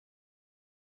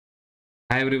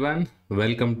Hi everyone,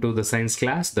 welcome to the science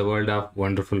class, the world of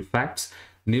wonderful facts.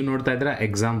 ನೀವು ನೋಡ್ತಾ ಇದ್ದೀರಾ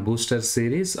exam booster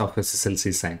series of SSLC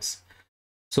science.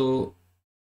 So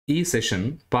ಈ session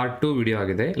part 2 video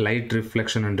ಆಗಿದೆ, light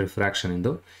reflection and refraction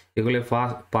ಎಂದು. ಈಗಲೇ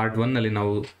part 1 ನಲ್ಲಿ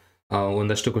ನಾವು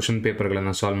ಒಂದಷ್ಟು ಕ್ವಶನ್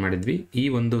ಪೇಪರ್ಗಳನ್ನು ಸಾಲ್ವ್ ಮಾಡಿದ್ವಿ. ಈ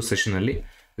ಒಂದು ಸೆಷನಲ್ಲಿ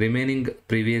ರಿಮೈನಿಂಗ್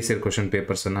ಪ್ರೀವಿಯಸ್ ಇಯರ್ ಕ್ವಶನ್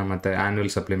ಪೇಪರ್ಸನ್ನು ಮತ್ತು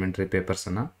ಆ್ಯನ್ಯುವಲ್ ಸಪ್ಲಿಮೆಂಟರಿ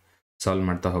ಪೇಪರ್ಸನ್ನು ಸಾಲ್ವ್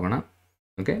ಮಾಡ್ತಾ ಹೋಗೋಣ.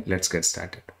 Okay, let's get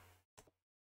started.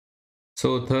 So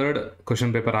third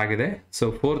question paper ಆಗಿದೆ. ಸೊ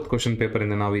ಫೋರ್ತ್ ಕ್ವಶನ್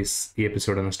ಪೇಪರಿಂದ ನಾವು ಈ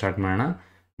ಎಪಿಸೋಡನ್ನು ಸ್ಟಾರ್ಟ್ ಮಾಡೋಣ.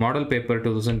 Model paper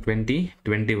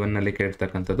 2020-21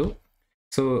 ಕೇಳ್ತಕ್ಕಂಥದ್ದು.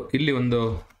 ಸೊ ಇಲ್ಲಿ ಒಂದು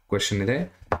ಕ್ವಶನ್ ಇದೆ.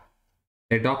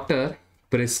 A doctor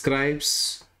prescribes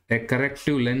A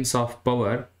corrective lens of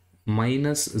power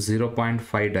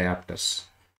 -0.5 diopters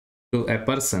to A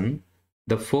person.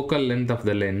 The focal length of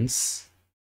the lens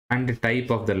and the type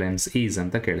of the lens is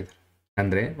ಅಂತ ಕೇಳಿದ್ರು.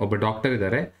 ಅಂದರೆ ಒಬ್ಬ ಡಾಕ್ಟರ್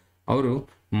ಇದ್ದಾರೆ, ಅವರು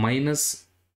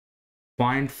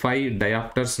 -0.5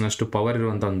 ಡಯಾಪ್ಟರ್ಸ್ನಷ್ಟು ಪವರ್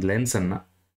ಇರುವಂಥ ಒಂದು ಲೆನ್ಸನ್ನು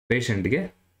ಪೇಷಂಟ್ಗೆ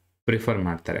ಪ್ರಿಫರ್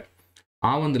ಮಾಡ್ತಾರೆ.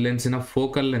 ಆ ಒಂದು ಲೆನ್ಸಿನ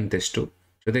ಫೋಕಲ್ ಲೆಂತ್ ಎಷ್ಟು,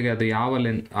 ಜೊತೆಗೆ ಅದು ಯಾವ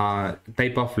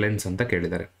ಟೈಪ್ ಆಫ್ ಲೆನ್ಸ್ ಅಂತ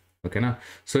ಕೇಳಿದ್ದಾರೆ. ಓಕೆನಾ?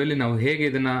 ಸೊ ಇಲ್ಲಿ ನಾವು ಹೇಗೆ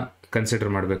ಇದನ್ನು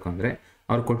ಕನ್ಸಿಡರ್ ಮಾಡಬೇಕು ಅಂದರೆ,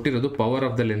 ಅವ್ರು ಕೊಟ್ಟಿರೋದು ಪವರ್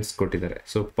ಆಫ್ ದ ಲೆನ್ಸ್ ಕೊಟ್ಟಿದ್ದಾರೆ.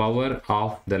 So power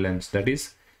of the lens that is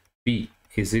P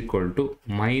is equal to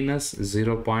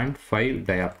 -0.5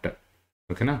 dioptre.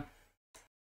 ಓಕೆನಾ?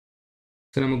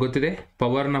 ಸೊ ನಮಗೆ ಗೊತ್ತಿದೆ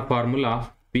ಪವರ್ನ formula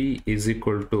P is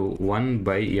equal to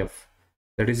 1/F,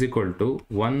 that is equal to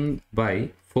 1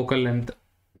 focal length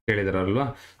ಕೇಳಿದಾರಲ್ವಾ.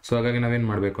 So ಹಾಗಾಗಿ ನಾವೇನು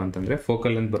ಮಾಡಬೇಕು ಅಂತಂದರೆ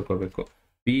focal length ಬರ್ಕೋಬೇಕು.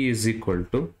 P is equal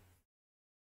to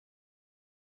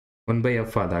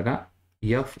 1/F ಆದಾಗ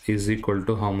F is equal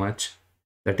to how much?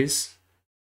 That is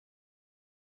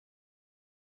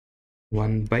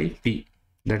 1/P,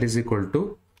 that is equal to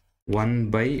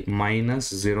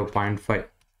 1/-0.5.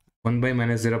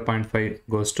 1/-0.5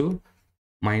 goes to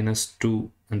 -2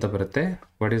 ಅಂತ ಬರುತ್ತೆ.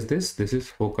 What is this? This is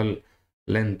focal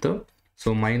length. So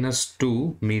 -2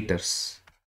 metres.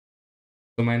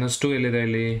 So -2 ಎಲ್ಲಿದೆ?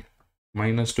 ಇಲ್ಲಿ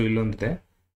 -2 ಇಲ್ಲೊಂದಿದೆ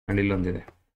and ಇಲ್ಲೊಂದಿದೆ.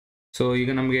 So ಈಗ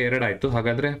ನಮಗೆ 2 ಆಯಿತು.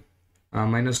 ಹಾಗಾದರೆ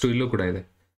 -2 ಇಲ್ಲೂ ಕೂಡ ಇದೆ,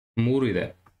 3 ಇದೆ.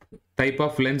 ಟೈಪ್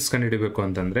ಆಫ್ ಲೆನ್ಸ್ ಕಂಡುಹಿಡಬೇಕು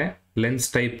ಅಂತಂದರೆ ಲೆನ್ಸ್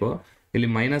ಟೈಪ್ ಇಲ್ಲಿ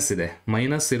ಮೈನಸ್ ಇದೆ.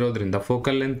 ಮೈನಸ್ ಇರೋದ್ರಿಂದ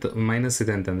ಫೋಕಲ್ ಲೆಂತ್ ಮೈನಸ್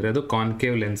ಇದೆ ಅಂತಂದರೆ ಅದು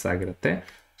ಕಾನ್ಕೇವ್ ಲೆನ್ಸ್ ಆಗಿರುತ್ತೆ.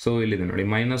 ಸೊ ಇಲ್ಲಿದೆ ನೋಡಿ,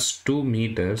 -2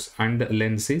 meters and the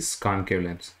lens is concave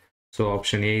lens. So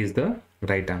option A is the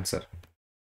right answer.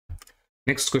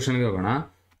 Next question ಗೆ ಹೋಗೋಣ.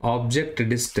 Object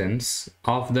distance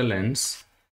of the lens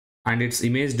and its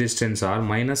image distance are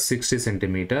 -60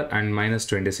 cm and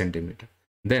 -20 cm.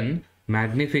 Then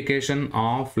magnification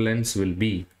of lens will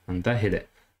be ಅಂತ ಇದೆ.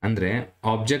 ಅಂದರೆ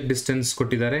object distance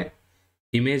ಕೊಟ್ಟಿದ್ದಾರೆ,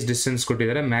 image distance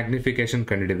ಕೊಟ್ಟಿದ್ದಾರೆ, magnification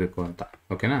ಕಂಡುಹಿಡಬೇಕು ಅಂತ.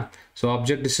 ಓಕೆನಾ? So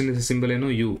object distance symbol ಏನು?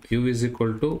 You is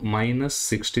equal to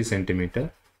 -60 cm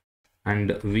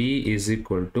and we is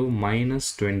equal to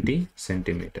 -20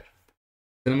 cm.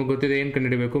 ನಮಗೆ ಗೊತ್ತಿದೆ ಏನು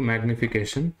ಕಂಡುಹಿಡಬೇಕು?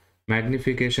 Magnification.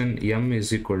 Magnification M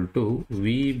is equal to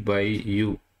V/U.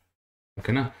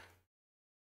 ಓಕೆನಾ?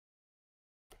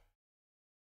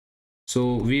 ಸೊ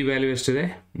ವಿ ವ್ಯಾಲ್ಯೂ ಎಷ್ಟಿದೆ?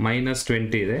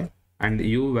 -20 ಇದೆ and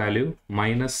you value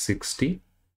 -60.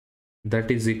 That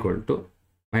is equal to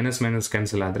minus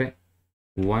cancel ಆದರೆ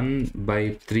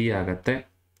 1/3 ಆಗುತ್ತೆ.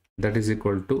 That is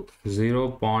equal to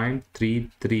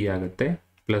 0.33 ಆಗುತ್ತೆ,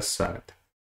 plus ಆಗುತ್ತೆ.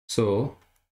 So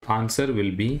answer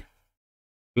will be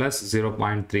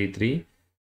 +0.33.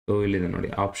 So ಇಲ್ಲಿದೆ ನೋಡಿ,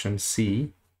 option C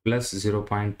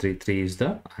 +0.33 is the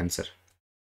answer.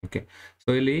 Okay, so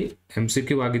ಇಲ್ಲಿ MCQ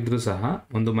ಆಗಿದ್ರೂ ಸಹ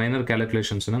ಒಂದು ಮೈನರ್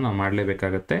ಕ್ಯಾಲ್ಕುಲೇಷನ್ಸನ್ನು ನಾವು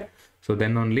ಮಾಡಲೇಬೇಕಾಗತ್ತೆ. So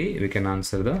then only we can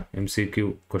answer the MCQ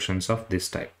questions of this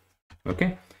type. Okay,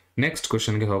 next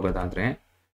ಕ್ವಶನ್ಗೆ ಹೋಗೋದಾದರೆ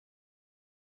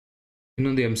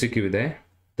ಇನ್ನೊಂದು MCQ ಇದೆ.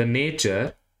 The nature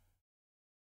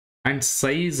and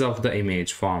size of the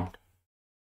image formed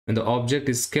when the object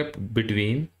is kept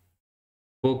between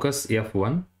focus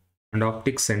F1 and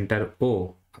optic center O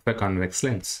of a convex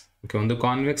lens. Okay, ಒಂದು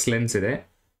convex lens ಇದೆ.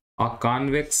 ಆ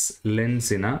convex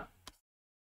ಲೆನ್ಸಿನ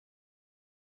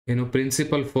ಏನು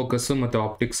principal focus ಮತ್ತು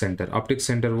optic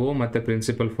centre O ಮತ್ತು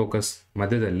principal focus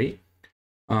ಮಧ್ಯದಲ್ಲಿ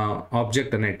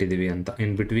object ಅನ್ನು ಇಟ್ಟಿದ್ದೀವಿ ಅಂತ.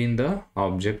 In between the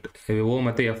object O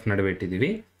ಮತ್ತು F ನಡುವೆ ಇಟ್ಟಿದ್ದೀವಿ.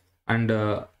 And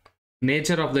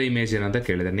nature of the image ಏನಂತ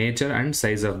ಕೇಳಿದೆ, nature and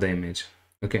size of the image.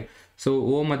 Okay, so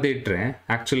O ಮಧ್ಯೆ ಇಟ್ಟರೆ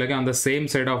ಆ್ಯಕ್ಚುಲಾಗಿ on the same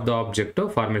side of the object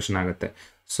formation ಆಗುತ್ತೆ.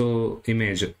 ಸೊ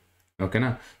ಇಮೇಜ್ ಓಕೆನಾ?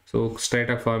 ಸೊ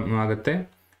ಸ್ಟ್ರೈಟಾಗಿ ಫಾರ್ಮ್ ಆಗುತ್ತೆ.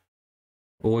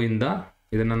 O ಇಂದ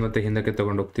ಇದನ್ನು ಮತ್ತೆ ಹಿಂದಕ್ಕೆ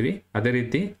ತೊಗೊಂಡು ಹೋಗ್ತೀವಿ. ಅದೇ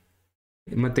ರೀತಿ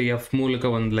ಮತ್ತು F ಮೂಲಕ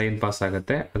ಒಂದು ಲೈನ್ ಪಾಸ್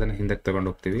ಆಗುತ್ತೆ, ಅದನ್ನು ಹಿಂದಕ್ಕೆ ತೊಗೊಂಡು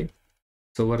ಹೋಗ್ತೀವಿ.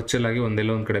 ಸೊ ವರ್ಚುವಲ್ ಆಗಿ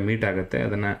ಒಂದೆಲ್ಲ ಒಂದು ಕಡೆ ಮೀಟ್ ಆಗುತ್ತೆ,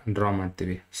 ಅದನ್ನು ಡ್ರಾ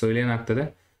ಮಾಡ್ತೀವಿ. ಸೊ ಇಲ್ಲೇನಾಗ್ತದೆ,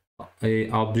 ಈ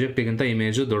ಆಬ್ಜೆಕ್ಟಿಗಿಂತ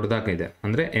ಇಮೇಜು ದೊಡ್ಡದಾಗಿದೆ,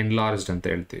 ಅಂದರೆ ಎನ್ಲಾರ್ಜ್ಡ್ ಅಂತ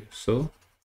ಹೇಳ್ತೀವಿ. So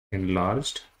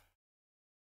enlarged.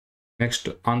 Next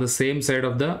on the same side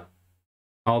of the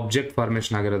object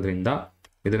formation ಆಗಿರೋದ್ರಿಂದ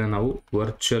ಇದನ್ನು ನಾವು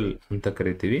ವರ್ಚುವಲ್ ಅಂತ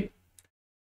ಕರಿತೀವಿ.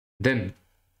 ದೆನ್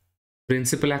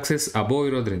ಪ್ರಿನ್ಸಿಪಲ್ ಆಕ್ಸಿಸ್ ಅಬೋವ್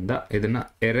ಇರೋದ್ರಿಂದ ಇದನ್ನ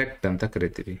ಎರೆಕ್ಟ್ ಅಂತ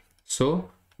ಕರಿತೀವಿ. ಸೊ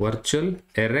ವರ್ಚುವಲ್,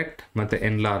 ಎರೆಕ್ಟ್ ಮತ್ತು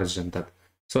ಎನ್ಲಾರ್ಜ್ ಅಂತ.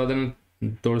 ಸೊ ಅದನ್ನು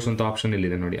ತೋರಿಸುವಂಥ ಆಪ್ಷನ್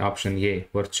ಇಲ್ಲಿದೆ ನೋಡಿ, option A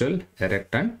virtual,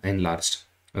 erect and enlarged.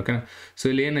 ಓಕೆನಾ. ಸೊ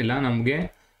ಇಲ್ಲಿ ಏನಿಲ್ಲ, ನಮಗೆ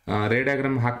ರೇ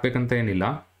ಡಯಾಗ್ರಾಮ್ ಹಾಕಬೇಕಂತ ಏನಿಲ್ಲ,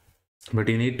 but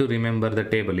you need to remember the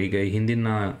table. ಈಗ ಹಿಂದಿನ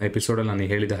ಎಪಿಸೋಡಲ್ಲಿ ನಾನು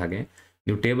ಹೇಳಿದ ಹಾಗೆ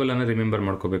ನೀವು ಟೇಬಲನ್ನು ರಿಮೆಂಬರ್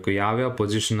ಮಾಡ್ಕೋಬೇಕು. ಯಾವ್ಯಾವ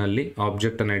ಪೊಸಿಷನಲ್ಲಿ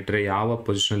ಆಬ್ಜೆಕ್ಟನ್ನು ಇಟ್ಟರೆ ಯಾವ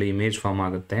ಪೊಸಿಷನಲ್ಲಿ ಇಮೇಜ್ ಫಾರ್ಮ್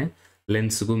ಆಗುತ್ತೆ,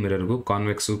 ಲೆನ್ಸ್ಗೂ, ಮಿರರ್ಗೂ,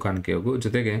 ಕಾನ್ವೆಕ್ಸ್ಗೂ, ಕಾನ್ಕೇವ್ಗೂ,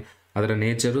 ಜೊತೆಗೆ ಅದರ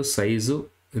ನೇಚರು, ಸೈಜು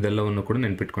ಇದೆಲ್ಲವನ್ನು ಕೂಡ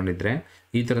ನೆನ್ಪಿಟ್ಕೊಂಡಿದ್ರೆ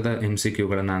ಈ ಥರದ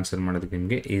MCQಗಳನ್ನು ಆನ್ಸರ್ ಮಾಡೋದಕ್ಕೆ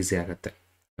ನಿಮಗೆ ಈಸಿ ಆಗುತ್ತೆ.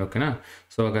 ಓಕೆನಾ.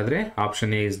 ಸೊ ಹಾಗಾದರೆ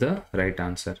option A is the right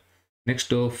answer.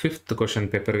 Next 5th question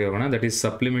ಪೇಪರ್ಗೆ ಹೋಗೋಣ. That is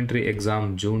supplementary exam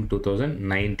June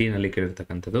 2019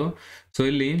 ಕೇಳಿರ್ತಕ್ಕಂಥದ್ದು. So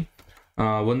ಇಲ್ಲಿ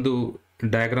ಒಂದು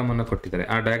ಡಯಾಗ್ರಾಮನ್ನು ಕೊಟ್ಟಿದ್ದಾರೆ.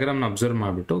 ಆ ಡಯಾಗ್ರಾಮ್ನ ಅಬ್ಸರ್ವ್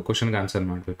ಮಾಡಿಬಿಟ್ಟು ಕ್ವಶನ್ಗೆ ಆನ್ಸರ್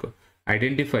ಮಾಡಬೇಕು.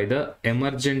 ಐಡೆಂಟಿಫೈ ದ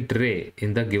ಎಮರ್ಜೆಂಟ್ ರೇ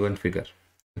in the given figure.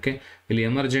 Okay, ಇಲ್ಲಿ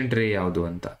ಎಮರ್ಜೆಂಟ್ ರೇ ಯಾವುದು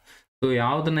ಅಂತ. ಸೊ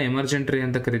ಯಾವುದನ್ನು ಎಮರ್ಜೆಂಟ್ ರೇ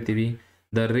ಅಂತ ಕರಿತೀವಿ?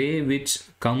 The ray which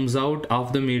comes out of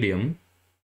the medium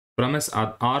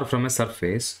from A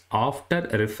surface after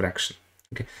refraction.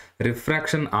 Okay,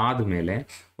 refraction ಆದಮೇಲೆ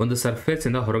ಒಂದು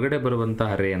ಸರ್ಫೇಸಿಂದ ಹೊರಗಡೆ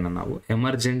ಬರುವಂತಹ ರೇಯನ್ನು ನಾವು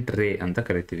ಎಮರ್ಜೆಂಟ್ ರೇ ಅಂತ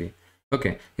ಕರಿತೀವಿ.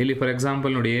 ಓಕೆ, ಇಲ್ಲಿ ಫಾರ್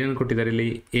ಎಕ್ಸಾಂಪಲ್ ನೋಡಿ ಏನು ಕೊಟ್ಟಿದ್ದಾರೆ. ಇಲ್ಲಿ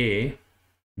A,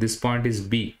 this point is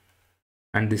B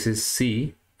and this is C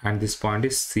and this point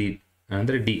is C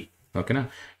ಅಂದರೆ ಡಿ. ಓಕೆನಾ.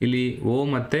 ಇಲ್ಲಿ ಓ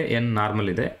ಮತ್ತು ಎನ್ ನಾರ್ಮಲ್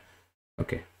ಇದೆ.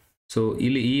 ಓಕೆ, ಸೊ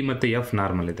ಇಲ್ಲಿ ಇ ಮತ್ತು ಎಫ್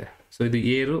ನಾರ್ಮಲ್ ಇದೆ. ಸೊ ಇದು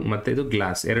ಏರು ಮತ್ತು ಇದು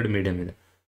ಗ್ಲಾಸ್, ಎರಡು ಮೀಡಿಯಮ್ ಇದೆ.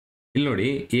 ಇಲ್ಲಿ ನೋಡಿ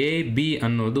ಎ ಬಿ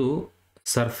ಅನ್ನೋದು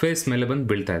ಸರ್ಫೇಸ್ ಮೇಲೆ ಬಂದು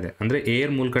ಬೀಳ್ತಾ ಇದೆ, ಅಂದರೆ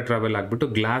ಏರ್ ಮೂಲಕ ಟ್ರಾವೆಲ್ ಆಗಿಬಿಟ್ಟು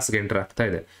ಗ್ಲಾಸ್ಗೆ ಎಂಟರ್ ಆಗ್ತಾ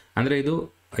ಇದೆ, ಅಂದರೆ ಇದು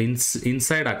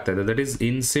ಇನ್ಸೈಡ್ ಆಗ್ತಾ ಇದೆ. ದಟ್ ಈಸ್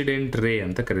ಇನ್ಸಿಡೆಂಟ್ ರೇ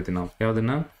ಅಂತ ಕರಿತೀವಿ ನಾವು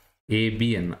ಯಾವುದನ್ನು, ಎ ಬಿ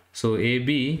ಅನ್ನು. So A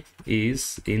B is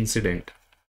incident.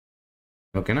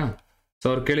 ಓಕೆನಾ. ಸೊ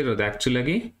ಅವ್ರು ಕೇಳಿರೋದು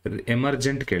ಆ್ಯಕ್ಚುಲಾಗಿ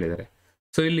ಎಮರ್ಜೆಂಟ್ ಕೇಳಿದ್ದಾರೆ.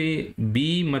 ಸೊ ಇಲ್ಲಿ ಬಿ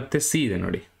ಮತ್ತು ಸಿ ಇದೆ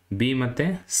ನೋಡಿ, ಬಿ ಮತ್ತು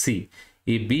ಸಿ.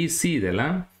 ಈ ಬಿ ಸಿ ಇದೆಲ್ಲ,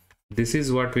 this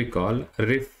is what we call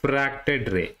refracted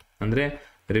ರೇ, ಅಂದರೆ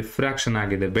ರಿಫ್ರಾಕ್ಷನ್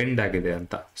ಆಗಿದೆ, ಬೆಂಡ್ ಆಗಿದೆ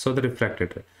ಅಂತ. ಸೊ ಅದು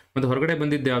ರಿಫ್ರಾಕ್ಟೆಡ್ ರೇ. ಮತ್ತು ಹೊರಗಡೆ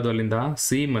ಬಂದಿದ್ದು ಯಾವುದು ಅಲ್ಲಿಂದ,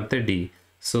 ಸಿ ಮತ್ತು D.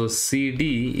 So C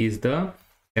D is the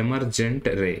emergent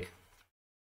ರೇ.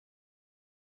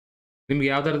 ನಿಮ್ಗೆ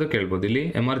ಯಾವ್ದಾರದು ಕೇಳ್ಬೋದು. ಇಲ್ಲಿ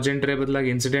ಎಮರ್ಜೆಂಟ್ ರೇ ಬದಲಾಗಿ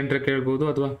ಇನ್ಸಿಡೆಂಟ್ ರೇ ಕೇಳ್ಬೋದು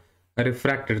ಅಥವಾ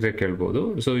ರಿಫ್ರಾಕ್ಟೆಡ್ ರೇ ಕೇಳ್ಬೋದು.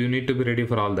 So you need to be ready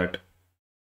for all that.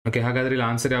 Okay, ಹಾಗಾದ್ರೆ ಇಲ್ಲಿ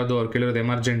ಆನ್ಸರ್ ಯಾವುದು ಅವ್ರು ಕೇಳಿರೋದು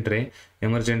ಎಮರ್ಜೆಂಟ್ ರೇ.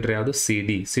 ಎಮರ್ಜೆಂಟ್ ರೇ ಯಾವುದು, ಸಿ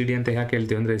ಡಿ. ಸಿ ಡಿ ಅಂತ ಯಾಕೆ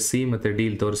ಹೇಳ್ತೀವಿ ಅಂದರೆ ಸಿ ಮತ್ತು ಡಿ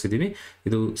ಇಲ್ಲಿ ತೋರಿಸಿದ್ದೀವಿ.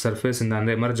 ಇದು ಸರ್ಫೇಸಿಂದ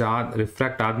ಅಂದರೆ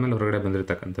ರಿಫ್ರಾಕ್ಟ್ ಆದಮೇಲೆ ಹೊರಗಡೆ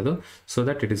ಬಂದಿರತಕ್ಕಂಥದ್ದು. So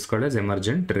that it is called as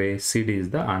emergent ರೇ. C D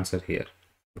is the answer here.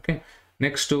 Okay,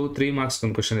 next 3 marks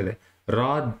ಒಂದು ಕ್ವಶನ್ ಇದೆ.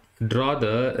 Draw the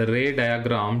ray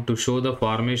diagram to show the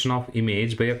formation of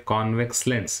image by a convex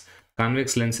lens.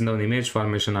 Convex ಲೆನ್ಸಿಂದ ಒಂದು image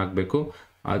formation ಆಗಬೇಕು.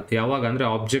 ಯಾವಾಗ ಅಂದರೆ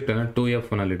ಆಬ್ಜೆಕ್ಟನ್ನು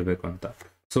 2F1 ಇಡಬೇಕು ಅಂತ.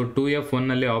 So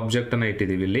 2F1 ಆಬ್ಜೆಕ್ಟನ್ನು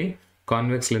ಇಟ್ಟಿದ್ದೀವಿ, ಇಲ್ಲಿ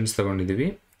ಕಾನ್ವೆಕ್ಸ್ ಲೆನ್ಸ್ ತೊಗೊಂಡಿದ್ದೀವಿ.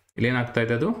 ಇಲ್ಲಿ ಏನಾಗ್ತಾ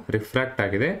ಇದೆ, ಅದು ರಿಫ್ರಾಕ್ಟ್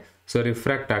ಆಗಿದೆ. ಸೊ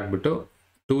ರಿಫ್ರಾಕ್ಟ್ ಆಗಿಬಿಟ್ಟು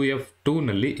 2F2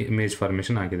 ಇಮೇಜ್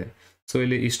ಫಾರ್ಮೇಷನ್ ಆಗಿದೆ. ಸೊ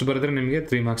ಇಲ್ಲಿ ಇಷ್ಟು ಬರೆದ್ರೆ ನಿಮಗೆ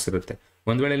 3 marks ಇರುತ್ತೆ.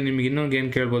 ಒಂದು ವೇಳೆ ನಿಮ್ಗೆ ಇನ್ನೊಂದು ಏನು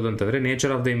ಕೇಳ್ಬೋದು ಅಂತಂದರೆ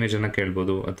ನೇಚರ್ ಆಫ್ ದ ಇಮೇಜನ್ನು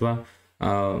ಕೇಳ್ಬೋದು ಅಥವಾ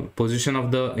ಪೊಸಿಷನ್ ಆಫ್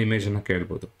ದ ಇಮೇಜನ್ನು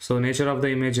ಕೇಳ್ಬೋದು. So nature of the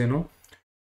image ಏನು,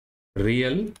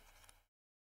 ರಿಯಲ್,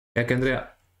 ಯಾಕೆಂದರೆ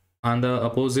on the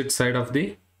opposite side of the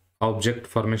object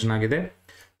formation ಆಗಿದೆ.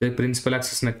 ಪ್ರಿನ್ಸಿಪಲ್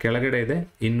ಆಕ್ಸಿಸ್ನ ಕೆಳಗಡೆ ಇದೆ,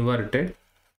 ಇನ್ವರ್ಟೆಡ್.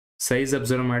 ಸೈಜ್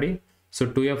ಅಬ್ಸರ್ವ್ ಮಾಡಿ. ಸೊ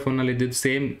 2F1 ಇದ್ದಿದ್ದು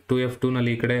ಸೇಮ್ 2F2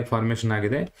 ಈ ಕಡೆ ಫಾರ್ಮೇಷನ್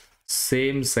ಆಗಿದೆ.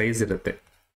 ಸೇಮ್ ಸೈಜ್ ಇರುತ್ತೆ,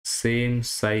 same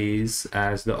size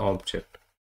as the object.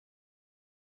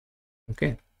 Okay,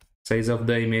 size of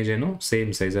the image ಏನು,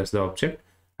 same size as the object.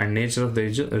 And nature of the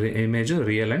image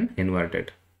real and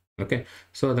inverted. Okay,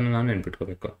 so ಅದನ್ನು ನಾವು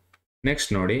ನೆನ್ಪಿಟ್ಕೋಬೇಕು.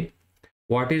 Next ನೋಡಿ,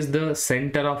 what is the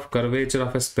centre of curvature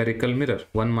of A spherical mirror?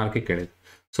 1 mark ಕೇಳಿದೆ.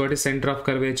 So what is centre of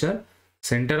curvature?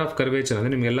 Centre of curvature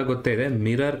ಅಂದರೆ ನಿಮಗೆಲ್ಲ ಗೊತ್ತೇ ಇದೆ.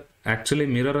 Mirror, actually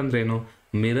mirror ಅಂದ್ರೆ ಏನು,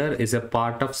 mirror is A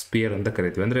part of sphere ಅಂತ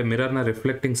ಕರಿತೀವಿ. ಅಂದರೆ ಮಿರರ್ನ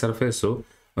ರಿಫ್ಲೆಕ್ಟಿಂಗ್ ಸರ್ಫೇಸು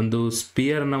ಒಂದು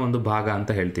ಸ್ಪಿಯರ್ನ ಒಂದು ಭಾಗ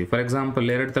ಅಂತ ಹೇಳ್ತೀವಿ. ಫಾರ್ ಎಕ್ಸಾಂಪಲ್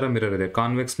 2 ಥರ ಮಿರರ್ ಇದೆ,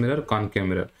 convex mirror, concave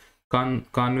mirror.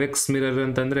 Convex mirror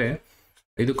ಅಂತಂದರೆ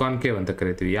ಇದು ಕಾನ್ಕೇವ್ ಅಂತ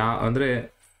ಕರಿತೀವಿ. ಅಂದರೆ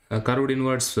ಕರ್ವ್ಡ್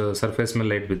ಇನ್ವರ್ಡ್ಸ್ ಸರ್ಫೇಸ್ ಮೇಲೆ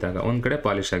ಲೈಟ್ ಬಿದ್ದಾಗ ಒಂದು ಕಡೆ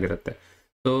ಪಾಲಿಶ್ ಆಗಿರುತ್ತೆ.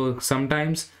 So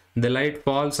sometimes the light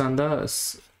falls on the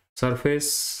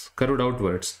surface curved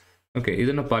outwards. Okay,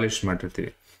 ಇದನ್ನು ಪಾಲಿಶ್ ಮಾಡಿರ್ತೀವಿ.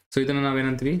 ಸೊ ಇದನ್ನು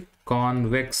ನಾವೇನಂತೀವಿ,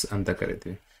 ಕಾನ್ವೆಕ್ಸ್ ಅಂತ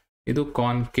ಕರಿತೀವಿ. ಇದು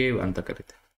ಕಾನ್ಕೇವ್ ಅಂತ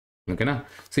ಕರಿತೀವಿ. ಓಕೆನಾ.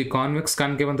 ಸೊ ಈ ಕಾನ್ವೆಕ್ಸ್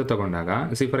ಕಾನ್ಕೇವ್ ಅಂತ ತಗೊಂಡಾಗ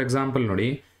ಫಾರ್ ಎಕ್ಸಾಂಪಲ್ ನೋಡಿ,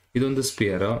 ಇದೊಂದು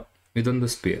ಸ್ಪಿಯರ್, ಇದೊಂದು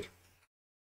ಸ್ಪಿಯರ್.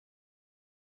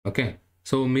 ಓಕೆ,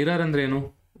 ಸೊ ಮಿರರ್ ಅಂದ್ರೆ ಏನು,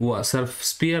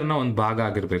 ಸ್ಪಿಯರ್ನ ಒಂದು ಭಾಗ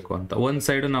ಆಗಿರಬೇಕು ಅಂತ. ಒಂದು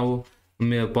ಸೈಡು ನಾವು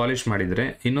ಪಾಲಿಶ್ ಮಾಡಿದರೆ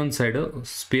ಇನ್ನೊಂದು ಸೈಡು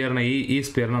ಸ್ಪಿಯರ್ನ ಈ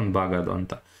ಸ್ಪಿಯರ್ನ ಒಂದು ಭಾಗ ಅದು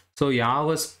ಅಂತ. ಸೊ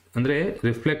ಯಾವ ಅಂದರೆ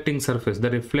reflecting surface, the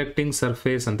reflecting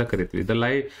surface ಅಂತ ಕರಿತೀವಿ.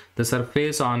 The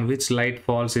surface on which light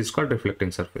falls is called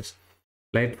reflecting surface.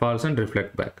 Light falls and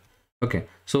reflect back. Okay,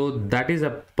 so that is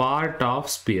a part of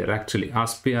sphere. Actually ಆ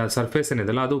ಸರ್ಫೇಸ್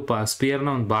ಏನಿದೆಲ್ಲ ಅದು ಸ್ಪಿಯರ್ನ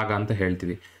ಒಂದು ಭಾಗ ಅಂತ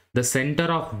ಹೇಳ್ತೀವಿ. The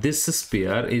centre of this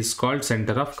spear is called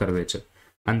centre of curvature.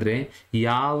 ಅಂದರೆ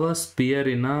ಯಾವ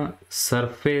ಸ್ಪಿಯರಿನ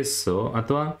surface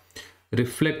ಅಥವಾ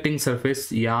ರಿಫ್ಲೆಕ್ಟಿಂಗ್ ಸರ್ಫೇಸ್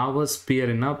ಯಾವ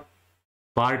ಸ್ಪಿಯರಿನ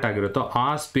ಪಾರ್ಟ್ ಆಗಿರುತ್ತೋ ಆ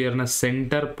ಸ್ಪಿಯರ್ನ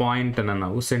ಸೆಂಟರ್ ಪಾಯಿಂಟನ್ನು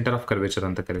ನಾವು ಸೆಂಟರ್ ಆಫ್ ಕರ್ವೇಚರ್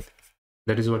ಅಂತ ಕರಿತೀವಿ.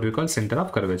 That is what we call centre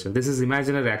of curvature. This is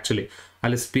imaginary actually.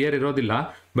 ಅಲ್ಲಿ ಸ್ಪಿಯರ್ ಇರೋದಿಲ್ಲ,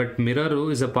 but mirror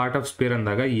is a part of sphere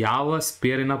ಅಂದಾಗ ಯಾವ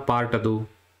ಸ್ಪಿಯರಿನ ಪಾರ್ಟ್ ಅದು,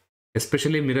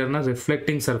 ಎಸ್ಪೆಷಲಿ ಮಿರರ್ನ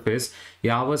ರಿಫ್ಲೆಕ್ಟಿಂಗ್ ಸರ್ಫೇಸ್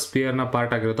ಯಾವ ಸ್ಪಿಯರ್ನ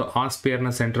ಪಾರ್ಟ್ ಆಗಿರುತ್ತೋ ಆ ಸ್ಪಿಯರ್ನ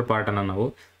ಸೆಂಟರ್ ಪಾರ್ಟನ್ನು ನಾವು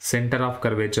ಸೆಂಟರ್ ಆಫ್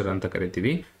ಕರ್ವೇಚರ್ ಅಂತ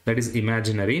ಕರಿತೀವಿ. That is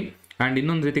imaginary. ಆ್ಯಂಡ್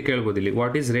ಇನ್ನೊಂದು ರೀತಿ ಕೇಳ್ಬೋದು ಇಲ್ಲಿ,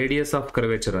 what is radius of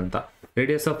curvature ಅಂತ.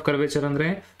 ರೇಡಿಯಸ್ ಆಫ್ ಕರ್ವೇಚರ್ ಅಂದರೆ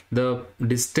the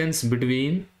distance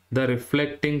between the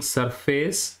reflecting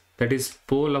surface that is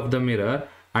pole of the mirror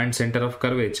and centre of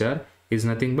curvature is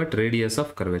nothing but radius of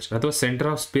curvature. ಅಥವಾ centre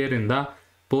of sphere ಇಂದ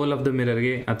pole of the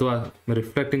ಮಿರರ್ಗೆ ಅಥವಾ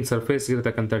reflecting surface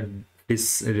ಇರತಕ್ಕಂಥ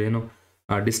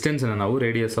distance ಅನ್ನು ನಾವು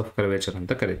radius of curvature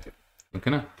ಅಂತ ಕರಿತೀವಿ.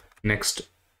 ಓಕೆನಾ. Next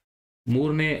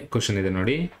ಮೂರನೇ ಕ್ವಶನ್ ಇದೆ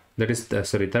ನೋಡಿ. That is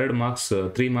third marks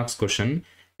 3 marks question.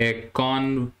 A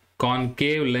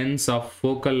concave lens of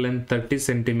focal length 30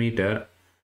 centimeter.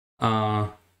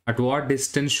 At what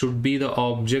distance should be the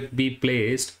object be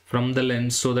placed from the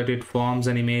lens so that it forms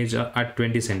an image at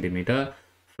 20 centimeter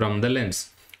from the lens?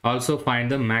 Also find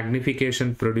the magnification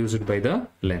produced by the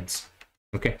lens.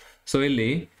 Okay, so ಇಲ್ಲಿ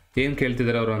ಏನು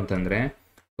ಕೇಳ್ತಿದ್ದಾರೆ ಅವರು ಅಂತಂದರೆ,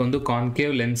 ಒಂದು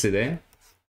concave lens ಇದೆ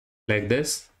like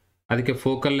this. ಅದಕ್ಕೆ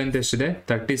focal length ಎಷ್ಟಿದೆ?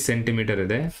 30 centimeter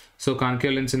ಇದೆ. ಸೊ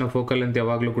ಕಾನ್ಕೇವ್ ಲೆನ್ಸಿನ ಫೋಕಲ್ ಲೆಂತ್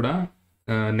ಯಾವಾಗಲೂ ಕೂಡ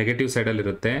ನೆಗೆಟಿವ್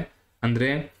ಸೈಡಲ್ಲಿರುತ್ತೆ. ಅಂದರೆ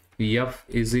ಎಫ್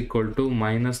ಇಸ್ ಈಕ್ವಲ್ ಟು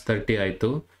 -30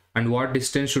 ಆಯಿತು. And what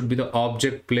distance should be the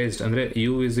object placed? ಅಂದರೆ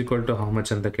u is equal to how much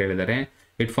ಅಂತ ಕೇಳಿದರೆ,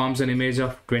 it forms an image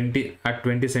of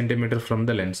 20 centimeter from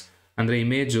the lens. ಅಂದರೆ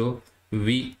image v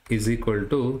is equal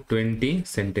to 20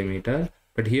 centimeter.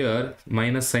 But here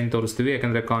minus sine ತೋರಿಸ್ತೀವಿ,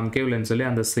 ಯಾಕಂದರೆ concave ಲೆನ್ಸಲ್ಲಿ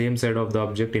on the same side of the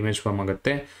object image form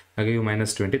ಆಗುತ್ತೆ. ಹಾಗಾಗಿ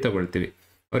 -20 ತಗೊಳ್ತೀವಿ.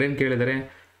 ಅವ್ರೇನು ಕೇಳಿದರೆ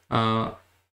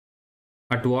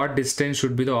at what distance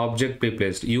should be the object be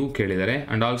placed? u ಕೇಳಿದರೆ.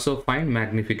 and also find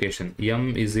magnification, m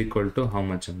is equal to how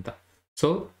much ಅಂತ. So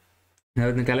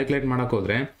ಅದನ್ನ calculate ಮಾಡೋಕೆ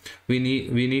ಹೋದರೆ we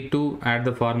need to add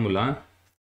the formula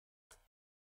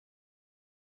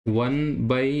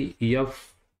 1/f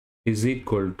is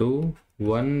equal to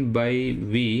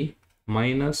 1/v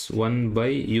minus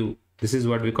 1/u. This is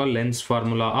what we call lens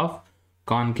formula of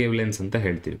concave lens ಅಂತ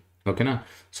ಹೇಳ್ತೀವಿ. ಓಕೆನಾ.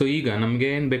 So ಈಗ ನಮಗೆ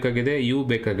ಏನು ಬೇಕಾಗಿದೆ? ಯು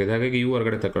ಬೇಕಾಗಿದೆ. ಹಾಗಾಗಿ ಯು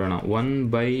ಹೊರಗಡೆ ತಗೊಳ್ಳೋಣ.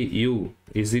 1/u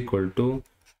is equal to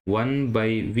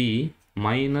 1/v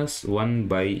minus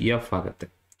 1/f ಆಗುತ್ತೆ.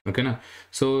 ಓಕೆನಾ.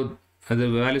 ಸೊ ಅದು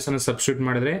ವ್ಯಾಲ್ಯೂಸನ್ನು ಸಬ್ಸ್ಟಿಟ್ಯೂಟ್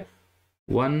ಮಾಡಿದ್ರೆ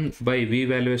 1/v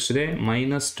ವ್ಯಾಲ್ಯೂ ಎಷ್ಟಿದೆ?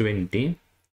 -20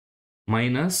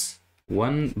 ಮೈನಸ್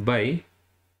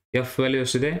 1/f ವ್ಯಾಲ್ಯೂ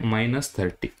ಎಷ್ಟಿದೆ?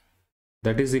 -30.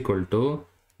 ದಟ್ ಈಸ್ ಈಕ್ವಲ್ ಟು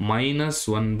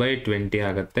 -1/20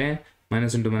 ಆಗುತ್ತೆ.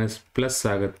 ಮೈನಸ್ ಇಂಟು ಮೈನಸ್ ಪ್ಲಸ್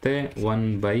ಆಗುತ್ತೆ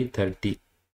 1/30.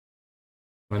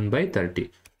 1/30.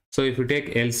 So if you take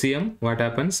L C M what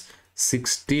happens?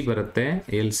 60 ಬರುತ್ತೆ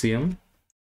L C M.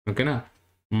 ಓಕೆನಾ.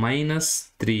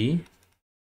 -3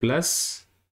 ಪ್ಲಸ್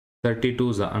 32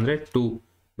 ಅಂದರೆ 2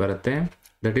 ಬರುತ್ತೆ.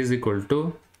 That is equal to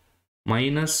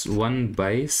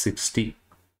 -1/60.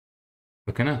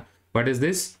 ಓಕೆನಾ. What is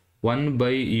this?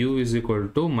 1/u is equal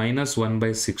to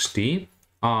 -1/60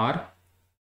 or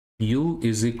u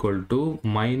is equal to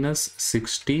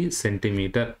 -60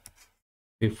 centimeter.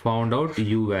 We found out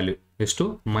u value ಎಷ್ಟು?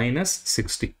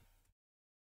 -60.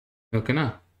 ಓಕೆನಾ.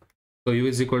 So u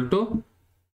is equal to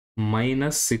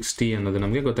 -60 ಅನ್ನೋದು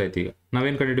ನಮಗೆ ಗೊತ್ತಾಯ್ತು. ಈಗ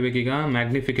ನಾವೇನು ಕಂಡುಹಿಡಬೇಕು? ಈಗ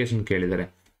ಮ್ಯಾಗ್ನಿಫಿಕೇಶನ್ ಕೇಳಿದ್ದಾರೆ.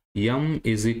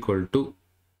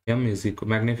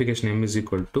 Magnification m is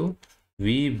equal to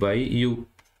v/u.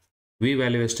 v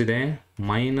value ಎಷ್ಟಿದೆ?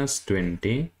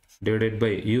 -20 ಡಿವೈಡೆಡ್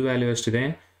ಬೈ u ವ್ಯಾಲ್ಯೂ ಎಷ್ಟಿದೆ?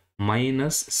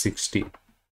 -60.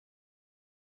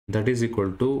 That is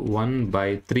equal to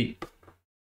 1/3.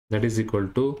 That is equal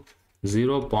to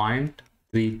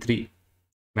 0.33.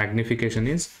 Magnification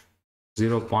is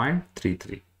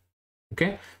 0.33. Okay.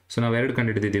 So ನಾವು ಎರಡು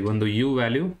ಕಂಡುಹಿಡಿದಿದ್ದೀವಿ, ಒಂದು u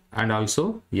value and also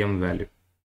m value.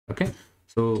 Okay.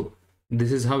 So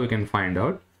this is how we can find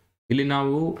out. ಇಲ್ಲಿ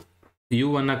ನಾವು u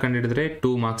ಅನ್ನು ಕಂಡುಹಿಡಿದ್ರೆ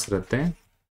 2 marks ಇರುತ್ತೆ.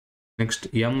 Next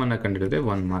m ಅನ್ನು ಕಂಡುಹಿಡಿದ್ರೆ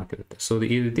 1 mark ಇರುತ್ತೆ. So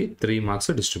ಈ ರೀತಿ 3 marks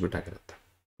ಡಿಸ್ಟ್ರಿಬ್ಯೂಟ್ ಆಗಿರುತ್ತೆ.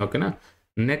 ಓಕೆನಾ.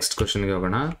 ನೆಕ್ಸ್ಟ್ ಕ್ವಶನ್ಗೆ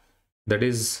ಹೋಗೋಣ. That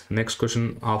is next question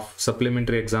of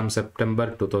supplementary exam September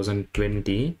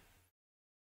 2020.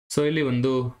 So ಇಲ್ಲಿ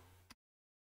ಒಂದು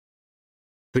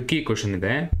ಟ್ರಿಕ್ಕಿ ಕ್ವಶನ್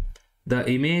ಇದೆ. The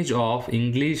image of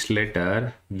English letter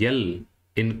L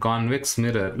in convex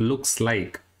mirror looks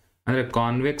like. ಅಂದರೆ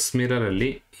ಕಾನ್ವೆಕ್ಸ್ ಮಿರರಲ್ಲಿ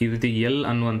ಈ ರೀತಿ ಎಲ್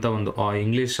ಅನ್ನುವಂಥ ಒಂದು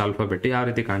ಇಂಗ್ಲೀಷ್ ಆಲ್ಫಾಬೆಟ್ ಯಾವ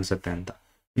ರೀತಿ ಕಾಣಿಸುತ್ತೆ ಅಂತ.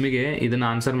 ನಿಮಗೆ ಇದನ್ನು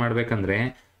ಆನ್ಸರ್ ಮಾಡಬೇಕಂದ್ರೆ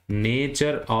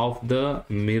nature of the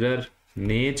mirror,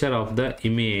 nature of the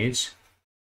image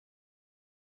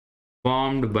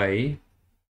formed by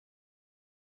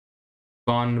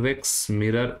convex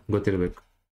mirror ಗೊತ್ತಿರಬೇಕು,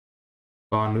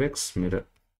 ಕಾನ್ವೆಕ್ಸ್ ಮಿರರ್.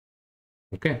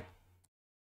 ಓಕೆ,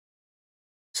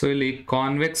 ಸೊ ಇಲ್ಲಿ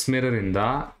ಕಾನ್ವೆಕ್ಸ್ ಮಿರರ್ ಇಂದ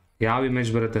ಯಾವ ಇಮೇಜ್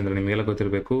ಬರುತ್ತೆ ಅಂದ್ರೆ ನಿಮಗೆಲ್ಲ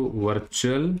ಗೊತ್ತಿರಬೇಕು,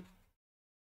 virtual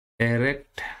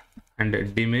erect and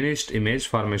diminished image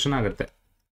formation ಆಗುತ್ತೆ.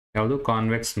 ಯಾವುದು?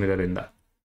 ಕಾನ್ವೆಕ್ಸ್ ಮಿರರ್ ಇಂದ.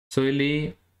 ಸೊ ಇಲ್ಲಿ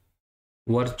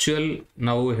ವರ್ಚುವಲ್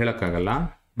ನಾವು ಹೇಳಕ್ಕಾಗಲ್ಲ,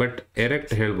 ಬಟ್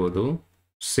ಎರೆಕ್ಟ್ ಹೇಳ್ಬೋದು,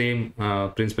 ಸೇಮ್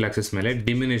ಪ್ರಿನ್ಸಿಪಲ್ ಆಕ್ಸಿಸ್ ಮೇಲೆ.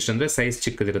 ಡಿಮಿನಿಷ್ಡ್ ಅಂದ್ರೆ ಸೈಜ್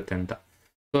ಚಿಕ್ಕದಿರುತ್ತೆ ಅಂತ.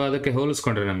 ಸೊ ಅದಕ್ಕೆ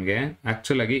ಹೋಲಿಸ್ಕೊಂಡ್ರೆ ನಮಗೆ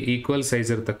ಆಕ್ಚುಲ್ ಆಗಿ ಈಕ್ವಲ್ ಸೈಜ್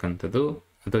ಇರತಕ್ಕಂಥದ್ದು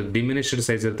ಅಥವಾ ಡಿಮಿನಿಷ್ಡ್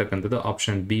ಸೈಜ್ ಇರತಕ್ಕಂಥದ್ದು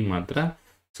ಆಪ್ಷನ್ ಬಿ ಮಾತ್ರ.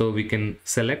 So we can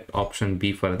select option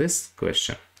B for this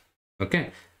question. Okay,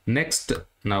 next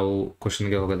ನಾವು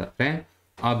ಕ್ವಶನ್ಗೆ ಹೋಗೋದಾದ್ರೆ,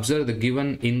 observe the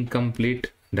given incomplete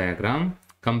diagram,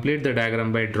 complete the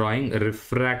diagram by drawing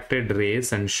refracted race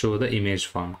and show the image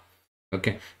form.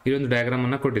 Okay, ಇದೊಂದು diagram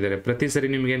ಅನ್ನ ಕೊಟ್ಟಿದ್ದಾರೆ. ಪ್ರತಿ ಸರಿ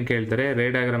ನಿಮ್ಗೆ ಏನು ಕೇಳ್ತಾರೆ, ರೇ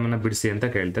ಡಯಾಗ್ರಾಮ್ ಅನ್ನ ಬಿಡಿಸಿ ಅಂತ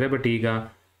ಕೇಳ್ತಾರೆ. ಬಟ್ ಈಗ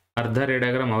ಅರ್ಧ ರೇ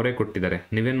ಡಯಾಗ್ರಾಮ್ ಅವರೇ ಕೊಟ್ಟಿದ್ದಾರೆ.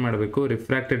 ನೀವೇನ್ ಮಾಡಬೇಕು,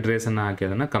 ರಿಫ್ರಾಕ್ಟೆಡ್ ರೇಸ್ ಅನ್ನ ಹಾಕಿ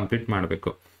ಅದನ್ನ ಕಂಪ್ಲೀಟ್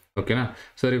ಮಾಡಬೇಕು. ಓಕೆನಾ?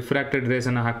 ಸೊ ರಿಫ್ರಾಕ್ಟೆಡ್ ರೇಸ್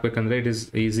ಅನ್ನ ಹಾಕ್ಬೇಕಂದ್ರೆ ಇಟ್ ಇಸ್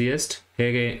ಈಸಿಯೆಸ್ಟ್.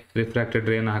 ಹೇಗೆ ರಿಫ್ರಾಕ್ಟೆಡ್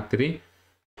ರೇ ಅನ್ನ ಹಾಕ್ತೀರಿ?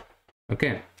 ಓಕೆ,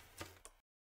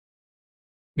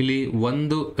 ಇಲ್ಲಿ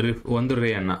ಒಂದು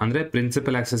ರೇ ಅನ್ನ ಅಂದ್ರೆ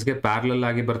ಪ್ರಿನ್ಸಿಪಲ್ ಆಕ್ಸಿಸ್ಗೆ ಪ್ಯಾರಲಲ್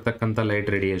ಆಗಿ ಬರ್ತಕ್ಕಂಥ ಲೈಟ್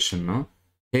ರೇಡಿಯೇಷನ್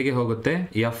ಹೇಗೆ ಹೋಗುತ್ತೆ?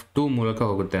 F2 ಮೂಲಕ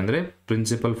ಹೋಗುತ್ತೆ, ಅಂದ್ರೆ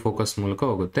ಪ್ರಿನ್ಸಿಪಲ್ ಫೋಕಸ್ ಮೂಲಕ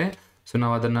ಹೋಗುತ್ತೆ. ಸೊ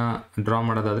ನಾವು ಅದನ್ನ ಡ್ರಾ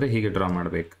ಮಾಡೋದಾದ್ರೆ ಹೀಗೆ ಡ್ರಾ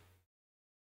ಮಾಡಬೇಕು.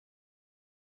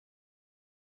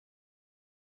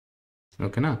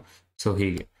 ಓಕೆನಾ? ಸೊ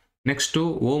ಹೀಗೆ. ನೆಕ್ಸ್ಟ್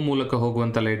O ಮೂಲಕ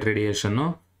ಹೋಗುವಂತ ಲೈಟ್ ರೇಡಿಯೇಷನ್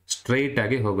ಸ್ಟ್ರೈಟ್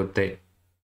ಆಗಿ ಹೋಗುತ್ತೆ.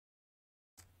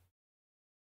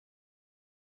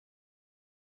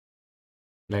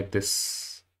 Like this.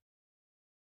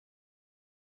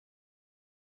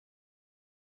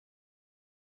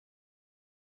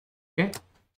 Okay,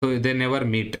 so they never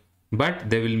meet, but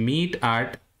they will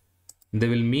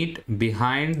meet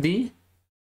behind the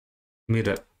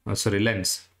mirror,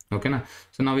 lens. Okay na?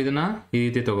 So ನಾವು ಇದನ್ನ ಈ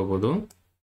ರೀತಿ ತಗೋಬಹುದು.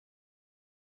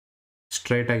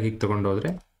 ಸ್ಟ್ರೈಟ್ ಆಗಿ ಹೀಗೆ ತಗೊಂಡು ಹೋದ್ರೆ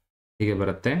ಹೀಗೆ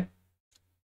ಬರುತ್ತೆ.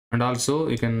 and also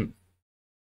you can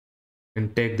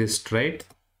take this straight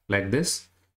like this.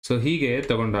 so ಹೀಗೆ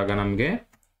ತಗೊಂಡಾಗ ನಮಗೆ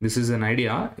this is an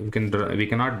idea. we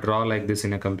cannot draw like this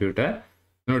in a computer.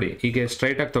 ನೋಡಿ, ಹೀಗೆ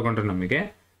ಸ್ಟ್ರೈಟ್ ಆಗಿ ತಗೊಂಡ್ರೆ ನಮಗೆ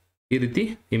ಈ ರೀತಿ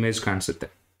ಇಮೇಜ್ ಕಾಣಿಸುತ್ತೆ.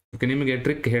 ಓಕೆ, ನಿಮಗೆ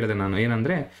ಟ್ರಿಕ್ ಹೇಳಿದೆ ನಾನು,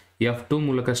 ಏನಂದ್ರೆ F2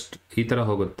 ಮೂಲಕ ಈ ತರ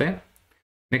ಹೋಗುತ್ತೆ,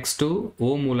 ನೆಕ್ಸ್ಟ್ O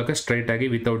ಮೂಲಕ ಸ್ಟ್ರೈಟ್ ಆಗಿ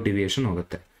ವಿತೌಟ್ ಡಿವಿಯೇಷನ್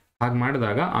ಹೋಗುತ್ತೆ. ಹಾಗೆ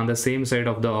ಮಾಡಿದಾಗ on the same side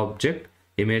of the object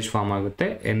image form ಆಗುತ್ತೆ,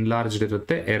 ಎನ್ಲಾರ್ಜ್ಡ್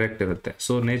ಇರುತ್ತೆ, ಎರೆಕ್ಟ್ ಇರುತ್ತೆ.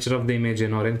 So nature of the image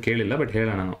ಏನೋ ಅವ್ರೇನು ಕೇಳಿಲ್ಲ, ಬಟ್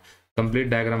ಹೇಳೋಣ ನಾನು. ಕಂಪ್ಲೀಟ್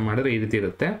ಡಯಾಗ್ರಾಮ್ ಮಾಡಿದ್ರೆ ಈ ರೀತಿ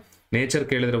ಇರುತ್ತೆ. ನೇಚರ್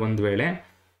ಕೇಳಿದ್ರೆ ಒಂದು ವೇಳೆ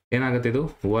ಏನಾಗುತ್ತೆ, ಇದು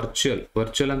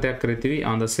ವರ್ಚುವಲ್ ಅಂತ ಯಾಕೆ ಕರಿತೀವಿ?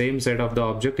 On the same side of the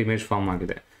object image form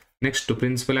ಆಗಿದೆ. ನೆಕ್ಸ್ಟ್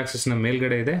ಪ್ರಿನ್ಸಿಪಲ್ ಆಕ್ಸಿಸ್ ನ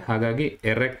ಮೇಲ್ಗಡೆ ಇದೆ, ಹಾಗಾಗಿ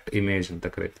ಎರೆಕ್ಟ್ ಇಮೇಜ್ ಅಂತ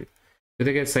ಕರಿತೀವಿ.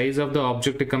 ಜೊತೆಗೆ size of the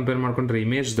object compare ಮಾಡ್ಕೊಂಡ್ರೆ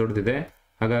ಇಮೇಜ್ ದೊಡ್ಡದಿದೆ,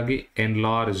 ಹಾಗಾಗಿ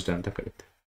ಎನ್ಲಾರ್ಜ್ಡ್ ಅಂತ ಕರಿತೀವಿ.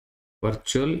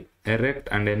 Virtual, erect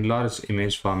and enlarge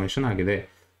image formation ಆಗಿದೆ.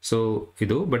 ಸೊ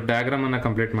ಇದು, ಬಟ್ ಡಯಾಗ್ರಾಮ್ ಅನ್ನ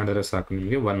ಕಂಪ್ಲೀಟ್ ಮಾಡಿದ್ರೆ ಸಾಕು,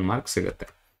 ನಿಮಗೆ 1 ಮಾರ್ಕ್ ಸಿಗುತ್ತೆ.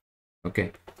 ಓಕೆ,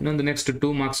 ಇನ್ನೊಂದು ನೆಕ್ಸ್ಟ್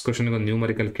 2 ಮಾರ್ಕ್ಸ್ ಕ್ವಶನ್ ಒಂದು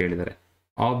ನ್ಯೂಮರಿಕಲ್ ಕೇಳಿದ್ದಾರೆ.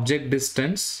 Object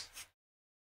distance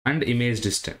and image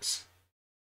distance.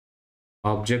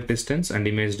 Object distance and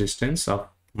image distance of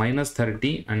 -30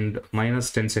 and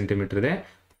 -10 centimeter ಇದೆ.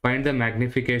 Find the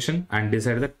magnification and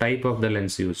decide the type of the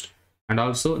lens used and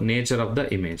also nature of the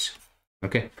image.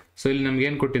 Okay, so ಇಲ್ಲಿ ನಮಗೆ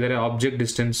ಏನು ಕೊಟ್ಟಿದ್ದಾರೆ, object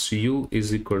distance U is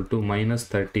equal to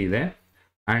 -30 ಇದೆ,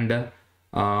 and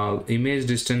image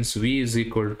distance V is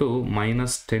equal to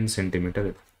 -10 centimeter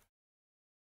ಇದೆ.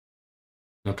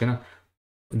 ಓಕೆನಾ?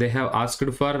 they have asked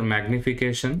for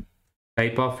magnification,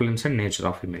 type of lens and nature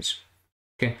of image.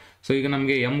 Okay, so ಈಗ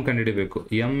ನಮಗೆ M ಕಂಡುಹಿಡಿಬೇಕು.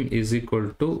 M is equal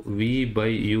to V by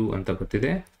U ಅಂತ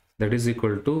ಗೊತ್ತಿದೆ. that is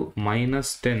equal to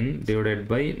 -10 divided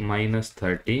by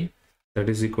 -30, that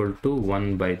is equal to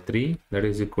 1/3, that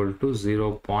is equal to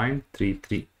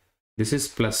 0.33. this is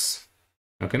plus.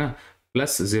 ಓಕೆನಾ?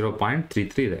 plus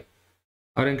 0.33 ಇದೆ.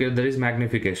 ಅವ್ರೇನು ಕೇಳಿದ್ರೆ there is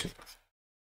magnification.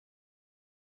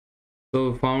 so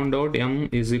found out M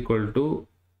is equal to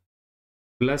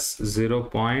plus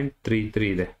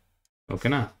 0.33 ಇದೆ.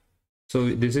 ಓಕೆನಾ? So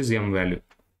this is M value.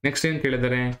 Next ಏನು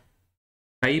ಕೇಳಿದರೆ,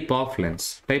 type of lens.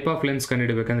 Type of lens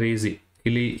ಕಂಡುಹಿಡಬೇಕಂದ್ರೆ easy.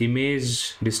 ಇಲ್ಲಿ image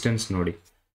distance ನೋಡಿ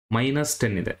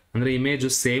 -10 ಇದೆ, ಅಂದ್ರೆ image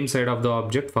same side of the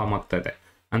object form ಆಗ್ತಾ ಇದೆ,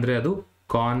 ಅಂದ್ರೆ ಅದು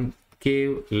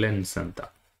ಕಾನ್ಕೇವ್ ಲೆನ್ಸ್ ಅಂತ.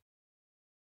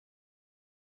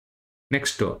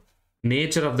 Next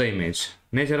nature of the image.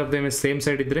 Nature of the image same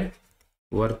side ಇದ್ರೆ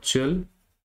virtual.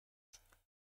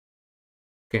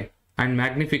 Okay, and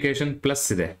magnification plus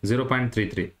ಇದೆ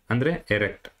 0.33, ಅಂದ್ರೆ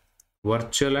erect.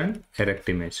 virtual and erect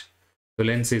image. The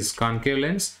lens is concave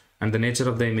lens and the nature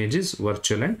of the image is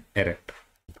virtual and erect.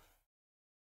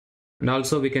 And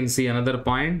also we can see another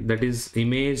point, that is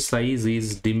image size is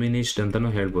diminished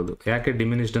ಅಂತನೂ ಹೇಳ್ಬೋದು. ಯಾಕೆ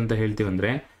diminished ಅಂತ ಹೇಳ್ತೀವಿ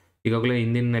ಅಂದ್ರೆ, ಈಗಾಗಲೇ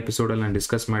ಹಿಂದಿನ episode ಅಲ್ಲಿ ನಾನು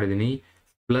ಡಿಸ್ಕಸ್ ಮಾಡಿದ್ದೀನಿ,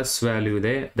 ಪ್ಲಸ್ ವ್ಯಾಲ್ಯೂ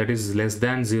ಇದೆ, ದಟ್ ಈಸ್ ಲೆಸ್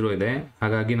ದ್ಯಾನ್ 0 ಇದೆ,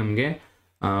 ಹಾಗಾಗಿ ನಮಗೆ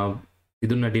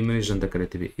ಇದನ್ನ ಡಿಮಿನಿಷ್ಡ್ ಅಂತ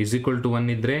ಕರಿತೀವಿ. ಈಸ್ ಈಕ್ವಲ್ ಟು 1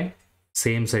 ಇದ್ರೆ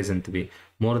ಸೇಮ್ ಸೈಜ್ ಅಂತೀವಿ.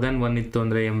 ಮೋರ್ ದ್ಯಾನ್ 1 ಇತ್ತು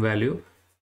ಅಂದರೆ M value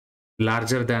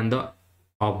larger than the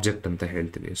object ಅಂತ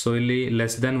ಹೇಳ್ತೀವಿ. ಸೊ ಇಲ್ಲಿ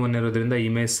ಲೆಸ್ ದ್ಯಾನ್ 1 ಇರೋದ್ರಿಂದ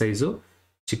image size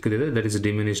ಚಿಕ್ಕದಿದೆ, that is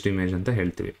diminished image ಅಂತ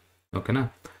ಹೇಳ್ತೀವಿ. ಓಕೆನಾ?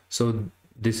 So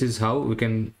this is how we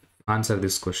can answer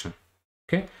this question.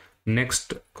 Okay,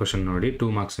 next question ನೋಡಿ, 2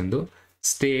 marks into.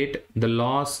 State the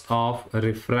loss of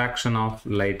refraction of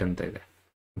light ಅಂತ ಇದೆ.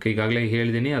 ಓಕೆ, ಈಗಾಗಲೇ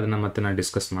ಹೇಳಿದ್ದೀನಿ, ಅದನ್ನ ಮತ್ತೆ ನಾನು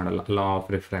ಡಿಸ್ಕಸ್ ಮಾಡಲ್ಲ. Law of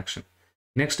refraction.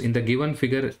 Next, in the given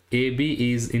figure A B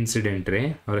is incident ರೇ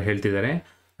ಅವರು ಹೇಳ್ತಿದ್ದಾರೆ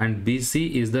and B C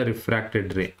is the refracted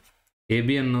ರೇ. ಎ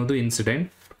ಬಿ ಅನ್ನೋದು ಇನ್ಸಿಡೆಂಟ್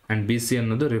ಅಂಡ್ ಬಿ ಸಿ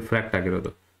ಅನ್ನೋದು ರಿಫ್ರಾಕ್ಟ್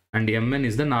ಆಗಿರೋದು. And M N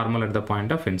is the normal at the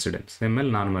point of incidence. M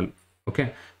L normal. Okay,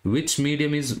 which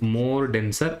medium is more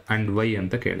denser and Y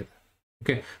ಅಂತ ಕೇಳಿದೆ.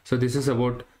 Okay, so this is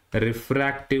about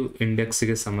refractive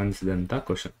ಇಂಡೆಕ್ಸ್ಗೆ ಸಂಬಂಧಿಸಿದಂಥ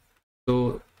question. So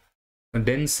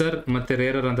denser ಮತ್ತೆ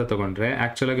rarer ಅಂತ ತಗೊಂಡ್ರೆ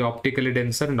actual ಆಗಿ optically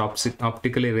denser and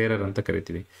optically rarer ಅಂತ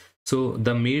ಕರಿತೀವಿ. So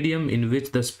the medium in which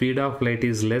the speed of light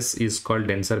is less is called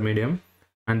denser medium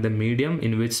and the medium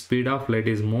in which speed of light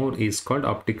is more is called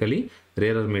optically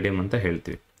rarer medium ಅಂತ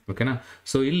ಹೇಳ್ತೀವಿ. ಓಕೆನಾ?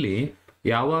 So ಇಲ್ಲಿ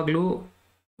ಯಾವಾಗಲೂ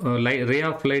ray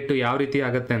of light ಯಾವ ರೀತಿ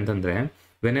ಆಗುತ್ತೆ ಅಂತಂದ್ರೆ,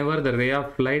 when ever the ray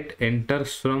of light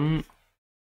enters from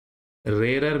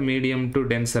rarer medium to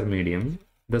denser medium,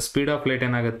 the speed of light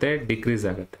ಏನಾಗುತ್ತೆ? ಡಿಕ್ರೀಸ್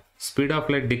ಆಗುತ್ತೆ. ಸ್ಪೀಡ್ ಆಫ್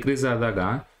ಲೈಟ್ ಡಿಕ್ರೀಸ್ ಆದಾಗ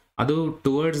ಅದು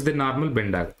ಟುವರ್ಡ್ಸ್ ದಿ ನಾರ್ಮಲ್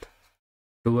ಬೆಂಡ್ ಆಗುತ್ತೆ.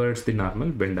 ಟುವರ್ಡ್ಸ್ ದಿ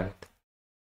ನಾರ್ಮಲ್ ಬೆಂಡ್ ಆಗುತ್ತೆ.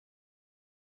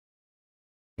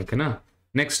 ಓಕೆನಾ?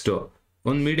 ನೆಕ್ಸ್ಟ್,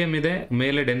 ಒಂದು medium ಇದೆ,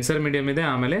 ಮೇಲೆ ಡೆನ್ಸರ್ ಮೀಡಿಯಂ ಇದೆ,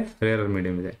 ಆಮೇಲೆ ರೇರರ್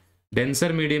ಮೀಡಿಯಂ ಇದೆ.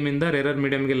 ಡೆನ್ಸರ್ ಮೀಡಿಯಂ ಇಂದ ರೇರರ್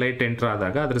ಮೀಡಿಯಂಗೆ ಲೈಟ್ ಎಂಟರ್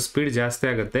ಆದಾಗ ಅದರ ಸ್ಪೀಡ್ ಜಾಸ್ತಿ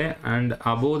ಆಗುತ್ತೆ and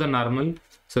above the normal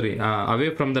away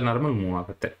from the normal move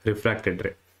ಆಗುತ್ತೆ ರಿಫ್ರಾಕ್ಟೆಡ್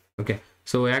ರೇ. ಓಕೆ,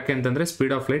 ಸೊ ಯಾಕೆ ಅಂತಂದ್ರೆ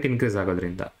ಸ್ಪೀಡ್ ಆಫ್ ಲೈಟ್ ಇನ್ಕ್ರೀಸ್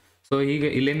ಆಗೋದ್ರಿಂದ. ಸೊ ಹೀಗೆ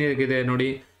ಇಲ್ಲೇನಿದೆ ನೋಡಿ,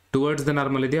 ಟುವರ್ಡ್ಸ್ ದ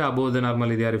ನಾರ್ಮಲ್ ಇದೆಯಾ, ಅಬೋವ್ ದ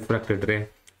ನಾರ್ಮಲ್ ಇದೆಯಾ ರಿಫ್ರಾಕ್ಟೆಡ್ ರೇ?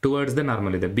 ಟುವರ್ಡ್ಸ್ ದ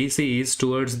ನಾರ್ಮಲ್ ಇದೆ. B C is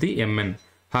towards the M N.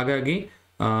 ಹಾಗಾಗಿ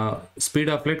ಸ್ಪೀಡ್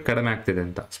ಆಫ್ ಲೈಟ್ ಕಡಿಮೆ ಆಗ್ತಿದೆ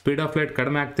ಅಂತ. ಸ್ಪೀಡ್ ಆಫ್ ಲೈಟ್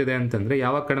ಕಡಿಮೆ ಆಗ್ತಿದೆ ಅಂತಂದ್ರೆ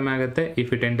ಯಾವಾಗ ಕಡಿಮೆ ಆಗುತ್ತೆ?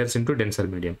 If it enters in to denser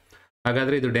medium.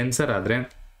 ಹಾಗಾದ್ರೆ ಇದು ಡೆನ್ಸರ್ ಆದ್ರೆ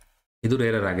ಇದು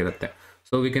ರೇರರ್ ಆಗಿರುತ್ತೆ.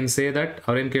 So we can say that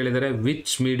ಅವ್ರೇನು ಕೇಳಿದ್ದಾರೆ,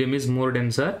 which medium is more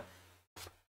denser?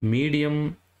 Medium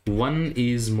 1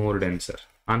 is more denser.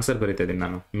 Answer ಬರೀತಾ ಇದ್ದೀನಿ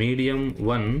ನಾನು. Medium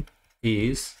 1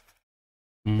 is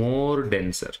more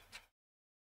denser.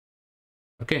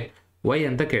 Okay, Y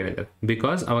ಅಂತ ಕೇಳಿದ್ದಾರೆ?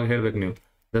 ಬಿಕಾಸ್ ಅವಾಗ ಹೇಳ್ಬೇಕು ನೀವು,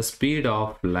 the speed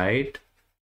of light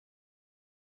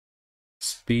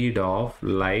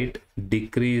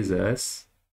decreases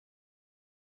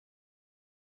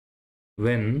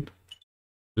when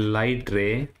light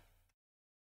ray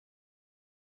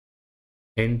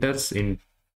enters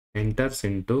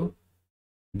into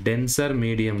denser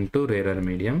medium to rarer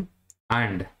medium,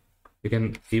 and you can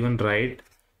even write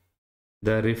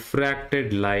the refracted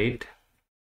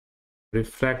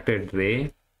ray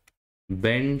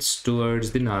bends towards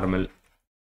the normal.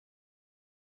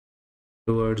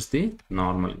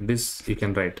 This you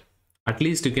can write. At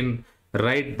least you can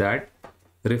write that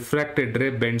refracted ರೇ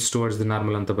bends towards the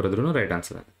normal ಅಂತ ಬರೆದ್ರೂ right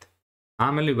answer ಆಗುತ್ತೆ.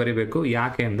 ಆಮೇಲೆ ನೀವು ಬರೀಬೇಕು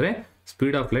ಯಾಕೆ ಅಂದರೆ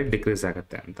speed of light decrease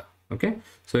ಆಗುತ್ತೆ ಅಂತ. ಓಕೆ,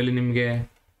 ಸೊ ಇಲ್ಲಿ ನಿಮಗೆ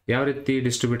ಯಾವ ರೀತಿ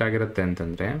ಡಿಸ್ಟ್ರಿಬ್ಯೂಟ್ ಆಗಿರುತ್ತೆ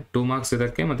ಅಂತಂದರೆ 2 marks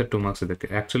ಇದಕ್ಕೆ ಮತ್ತು 2 marks ಇದಕ್ಕೆ.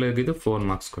 ಆ್ಯಕ್ಚುಲಿ ಇದು 4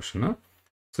 marks ಕ್ವಶನ್.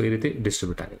 ಸೊ ಈ ರೀತಿ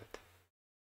ಡಿಸ್ಟ್ರಿಬ್ಯೂಟ್ ಆಗಿರುತ್ತೆ.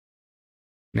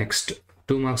 ನೆಕ್ಸ್ಟ್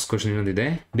 2 marks ಕ್ವಶನ್ ಇನ್ನೊಂದಿದೆ.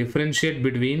 Differentiate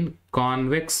between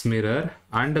convex mirror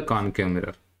and concave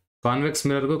mirror. Convex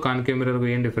ಮಿರರ್ಗೂ concave ಮಿರರ್ಗೂ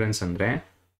ಏನು ಡಿಫ್ರೆನ್ಸ್ ಅಂದರೆ,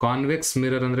 ಕಾನ್ವೆಕ್ಸ್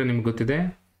ಮಿರರ್ ಅಂದರೆ ನಿಮ್ಗೆ ಗೊತ್ತಿದೆ.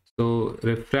 ಸೊ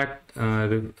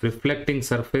ರಿಫ್ಲೆಕ್ಟಿಂಗ್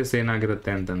ಸರ್ಫೇಸ್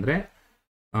ಏನಾಗಿರುತ್ತೆ ಅಂತಂದರೆ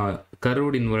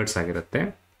ಕರ್ವ್ಡ್ ಇನ್ವರ್ಟ್ಸ್ ಆಗಿರುತ್ತೆ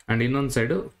ಆ್ಯಂಡ್ ಇನ್ನೊಂದು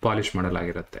ಸೈಡು ಪಾಲಿಷ್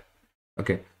ಮಾಡಲಾಗಿರುತ್ತೆ.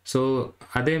 ಓಕೆ, ಸೊ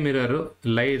ಅದೇ ಮಿರರು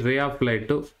ರೇ ಆಫ್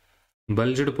ಲೈಟು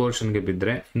ಬಲ್ಜ್ಡ್ ಪೋರ್ಷನ್ಗೆ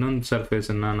ಬಿದ್ದರೆ ಇನ್ನೊಂದು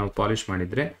ಸರ್ಫೇಸನ್ನು ನಾವು ಪಾಲಿಷ್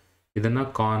ಮಾಡಿದರೆ ಇದನ್ನು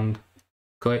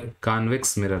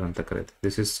ಕಾನ್ವೆಕ್ಸ್ ಮಿರರ್ ಅಂತ ಕರೀತೀವಿ.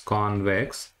 This is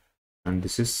convex and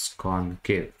this is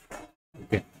concave.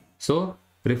 Okay, so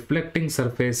reflecting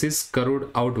surface is curved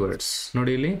outwards.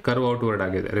 ನೋಡಿ ಇಲ್ಲಿ ಕರ್ವ್ ಔಟ್ವರ್ಡ್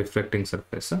ಆಗಿದೆ ರಿಫ್ಲೆಕ್ಟಿಂಗ್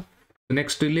ಸರ್ಫೇಸ್.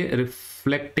 ನೆಕ್ಸ್ಟ್ ಇಲ್ಲಿ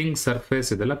ರಿಫ್ಲೆಕ್ಟಿಂಗ್ ಸರ್ಫೇಸ್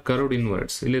ಇದೆಲ್ಲ ಕರ್ವ್ಡ್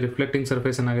ಇನ್ವರ್ಡ್ಸ್. ಇಲ್ಲಿ ರಿಫ್ಲೆಕ್ಟಿಂಗ್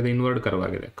ಸರ್ಫೇಸ್ ಏನಾಗಿದೆ? ಇನ್ವರ್ಡ್ ಕರ್ವ್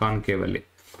ಆಗಿದೆ ಕಾನ್ಕೇವ್ ಅಲ್ಲಿ.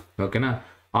 ಓಕೆನಾ?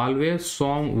 Always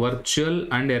form virtual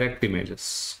and erect images.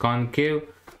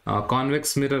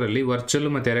 Convex mirror ಅಲ್ಲಿ ವರ್ಚುವಲ್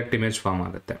ಮತ್ತು ಎರೆಕ್ಟ್ ಇಮೇಜ್ ಫಾರ್ಮ್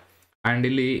ಆಗುತ್ತೆ ಆ್ಯಂಡ್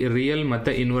ಇಲ್ಲಿ ರಿಯಲ್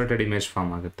ಮತ್ತು ಇನ್ವರ್ಟೆಡ್ ಇಮೇಜ್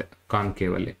ಫಾರ್ಮ್ ಆಗುತ್ತೆ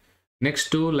ಕಾನ್ಕೇವ್ ಅಲ್ಲಿ.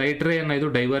 ನೆಕ್ಸ್ಟು ಲೈಟ್ ರೇ ಅನ್ನ ಇದು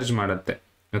ಡೈವರ್ಜ್ ಮಾಡುತ್ತೆ.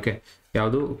 ಓಕೆ,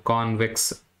 ಯಾವುದು? Convex.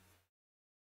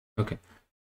 Okay,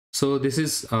 so this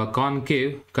is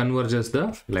concave converges the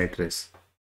light rays.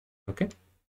 Okay,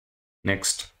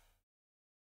 next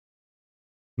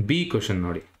B question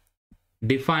nodi.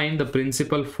 Define the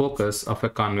principal focus of a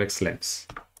convex lens.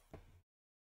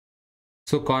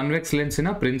 So convex lens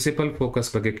ina principal focus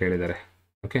ಬಗ್ಗೆ ಕೇಳಿದ್ದಾರೆ.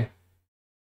 Okay,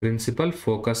 principal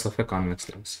focus of a convex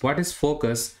lens. What is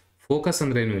focus? Focus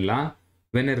ಅಂದ್ರೆ ಏನು ಇಲ್ಲ,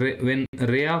 when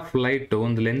ray of light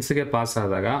ಒಂದು ಲೆನ್ಸ್ಗೆ pass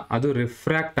ಆದಾಗ ಅದು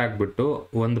refract ಆಗಿಬಿಟ್ಟು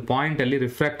ಒಂದು ಪಾಯಿಂಟಲ್ಲಿ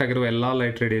ರಿಫ್ರಾಕ್ಟ್ ಆಗಿರುವ ಎಲ್ಲ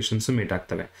ಲೈಟ್ ರೇಡಿಯೇಷನ್ಸ್ ಮೀಟ್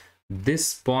ಆಗ್ತವೆ. This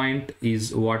point is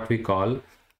what we call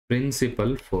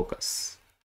principal focus.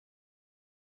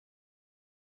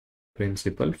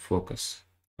 Principal focus.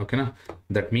 Okay, na?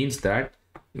 That means that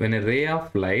when a ray of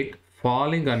light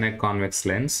falling on a convex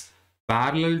lens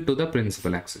parallel to the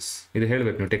principal axis, ಇದು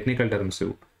ಹೇಳಬೇಕು ನೀವು technical terms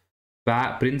ಇವು.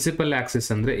 Principal Axis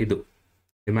ಅಂದ್ರೆ ಇದು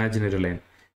imaginary line.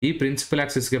 ಈ principal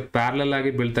ಆಕ್ಸಿಸ್ಗೆ parallel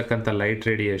ಆಗಿ ಬೀಳ್ತಕ್ಕಂಥ light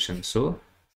radiations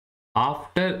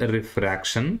after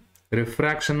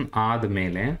refraction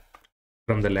ಆದಮೇಲೆ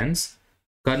from the lens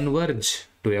converge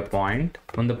to A point,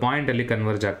 ಒಂದು ಪಾಯಿಂಟ್ ಅಲ್ಲಿ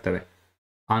ಕನ್ವರ್ಜ್ ಆಗ್ತವೆ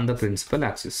on the principal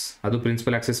axis. ಅದು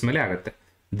principal axis ಮೇಲೆ ಆಗುತ್ತೆ.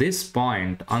 This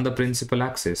point on the principal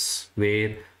axis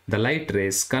where the light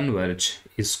rays converge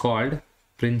is called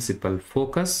principal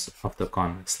focus of the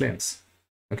convex lens.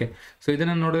 Okay, so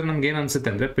ಇದನ್ನ ನೋಡಿದ್ರೆ ನಮ್ಗೆ ಏನು ಅನ್ಸುತ್ತೆ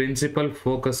ಅಂದ್ರೆ ಪ್ರಿನ್ಸಿಪಲ್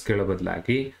ಫೋಕಸ್ ಕೇಳೋ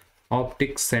ಬದಲಾಗಿ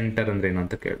ಆಪ್ಟಿಕ್ ಸೆಂಟರ್ ಅಂದ್ರೆ ಏನು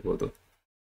ಅಂತ ಕೇಳ್ಬೋದು.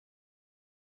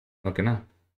 ಓಕೆನಾ?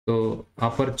 ಸೊ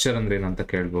ಅಪರ್ಚರ್ ಅಂದ್ರೆ ಏನು ಅಂತ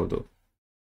ಕೇಳ್ಬೋದು.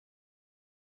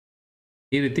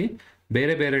 ಈ ರೀತಿ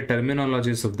ಬೇರೆ ಬೇರೆ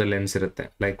ಟರ್ಮಿನಾಲಜೀಸ್ ಆಫ್ ದ ಲೆನ್ಸ್ ಇರುತ್ತೆ.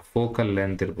 ಲೈಕ್ ಫೋಕಲ್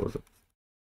ಲೆಂತ್ ಇರ್ಬೋದು.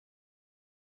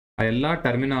 ಆ ಎಲ್ಲ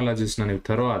ಟರ್ಮಿನಾಲಜೀಸ್ನ ನೀವು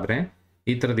ತರೋ ಆದರೆ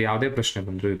ಈ ಥರದ್ದು ಯಾವುದೇ ಪ್ರಶ್ನೆ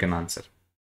ಬಂದರೂ ಯು ಕ್ಯಾನ್ ಆನ್ಸರ್.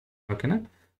 ಓಕೆನಾ?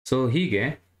 ಸೊ ಹೀಗೆ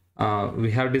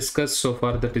we have discuss so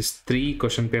for that is 3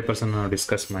 question ಪೇಪರ್ಸನ್ನು ನಾವು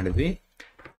ಡಿಸ್ಕಸ್ ಮಾಡಿದ್ವಿ.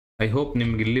 ಐ ಹೋಪ್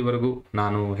ನಿಮ್ಗೆ ಇಲ್ಲಿವರೆಗೂ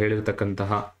ನಾನು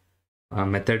ಹೇಳಿರ್ತಕ್ಕಂತಹ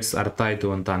ಮೆಥಡ್ಸ್ ಅರ್ಥ ಆಯಿತು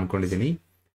ಅಂತ ಅಂದ್ಕೊಂಡಿದ್ದೀನಿ.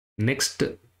 ನೆಕ್ಸ್ಟ್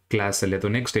ಕ್ಲಾಸಲ್ಲಿ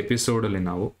ಅಥವಾ ನೆಕ್ಸ್ಟ್ ಎಪಿಸೋಡಲ್ಲಿ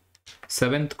ನಾವು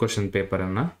 7th ಕ್ವಶನ್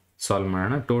ಪೇಪರನ್ನು ಸಾಲ್ವ್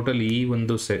ಮಾಡೋಣ. ಟೋಟಲ್ ಈ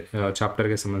ಒಂದು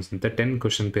ಚಾಪ್ಟರ್ಗೆ ಸಂಬಂಧಿಸಿದಂತೆ 10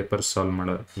 ಕ್ವಶನ್ ಪೇಪರ್ಸ್ ಸಾಲ್ವ್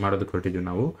ಮಾಡೋದಕ್ಕೆ ಹೊರಟಿದ್ದೀವಿ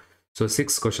ನಾವು. ಸೊ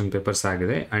 6 ಕ್ವಶನ್ ಪೇಪರ್ಸ್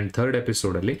ಆಗಿದೆ. ಆ್ಯಂಡ್ 3rd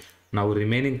ಎಪಿಸೋಡಲ್ಲಿ ನಾವು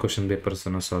ರಿಮೈನಿಂಗ್ ಕ್ವಶನ್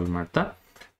ಪೇಪರ್ಸನ್ನು ಸಾಲ್ವ್ ಮಾಡ್ತಾ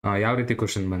ಯಾವ ರೀತಿ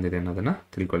ಕ್ವಶನ್ ಬಂದಿದೆ ಅನ್ನೋದನ್ನು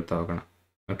ತಿಳ್ಕೊಳ್ತಾ ಹೋಗೋಣ.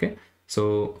 ಓಕೆ, ಸೊ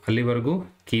ಅಲ್ಲಿವರೆಗೂ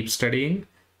keep studying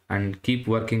and keep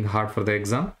working hard for the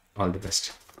exam. All the best.